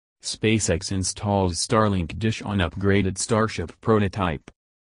SpaceX installs Starlink dish on upgraded Starship prototype.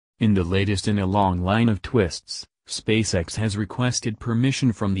 In the latest in a long line of twists, SpaceX has requested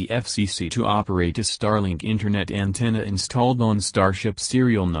permission from the FCC to operate a Starlink internet antenna installed on Starship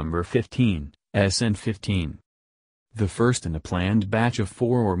serial number 15, SN15. The first in a planned batch of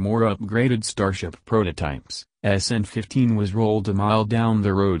 4 or more upgraded Starship prototypes, SN15 was rolled a mile down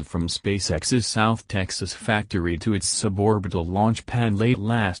the road from SpaceX's South Texas factory to its suborbital launch pad late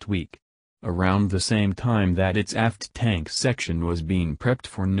last week. Around the same time that its aft tank section was being prepped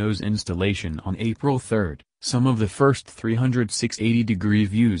for nose installation on April 3, some of the first 360-degree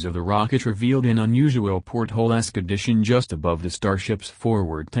views of the rocket revealed an unusual porthole-esque addition just above the Starship's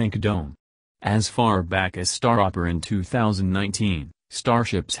forward tank dome. As far back as Starhopper in 2019,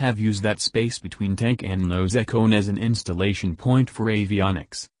 Starships have used that space between tank and nosecone as an installation point for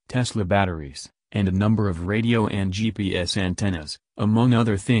avionics, Tesla batteries, and a number of radio and GPS antennas, among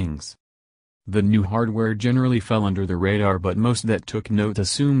other things. The new hardware generally fell under the radar, but most that took note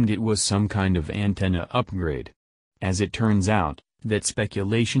assumed it was some kind of antenna upgrade. As it turns out, that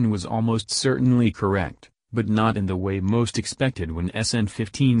speculation was almost certainly correct, but not in the way most expected. When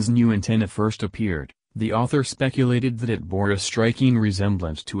SN15's new antenna first appeared, the author speculated that it bore a striking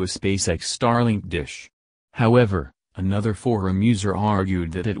resemblance to a SpaceX Starlink dish. However, another forum user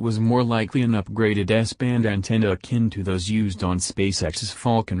argued that it was more likely an upgraded S-band antenna akin to those used on SpaceX's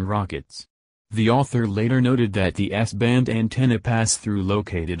Falcon rockets. The author later noted that the S-band antenna pass-through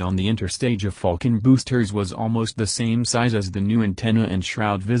located on the interstage of Falcon boosters was almost the same size as the new antenna and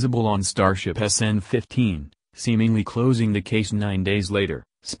shroud visible on Starship SN15, seemingly closing the case 9 days later.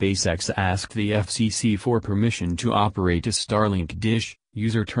 SpaceX asked the FCC for permission to operate a Starlink dish,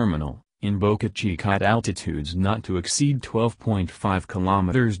 user terminal, in Boca Chica at altitudes not to exceed 12.5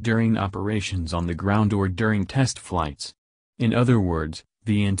 kilometers during operations on the ground or during test flights. In other words,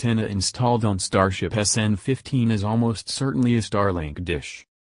 the antenna installed on Starship SN15 is almost certainly a Starlink dish.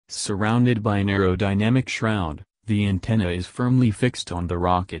 Surrounded by an aerodynamic shroud, the antenna is firmly fixed on the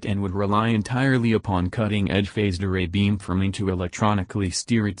rocket and would rely entirely upon cutting-edge phased array beamforming to electronically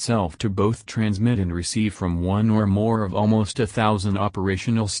steer itself to both transmit and receive from one or more of almost 1,000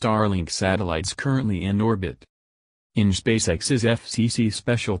 operational Starlink satellites currently in orbit. In SpaceX's FCC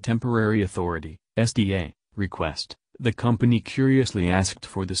Special Temporary Authority (STA) request, the company curiously asked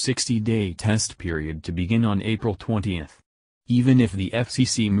for the 60-day test period to begin on April 20. Even if the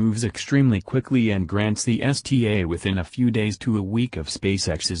FCC moves extremely quickly and grants the STA within a few days to a week of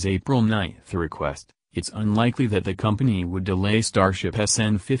SpaceX's April 9 request, it's unlikely that the company would delay Starship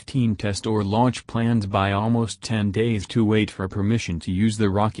SN15 test or launch plans by almost 10 days to wait for permission to use the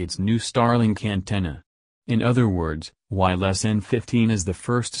rocket's new Starlink antenna. In other words, while SN15 is the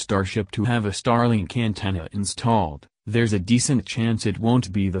first Starship to have a Starlink antenna installed, there's a decent chance it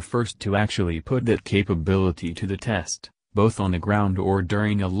won't be the first to actually put that capability to the test, both on the ground or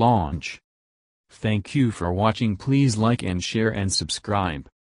during a launch. Thank you for watching. Please like and share and subscribe.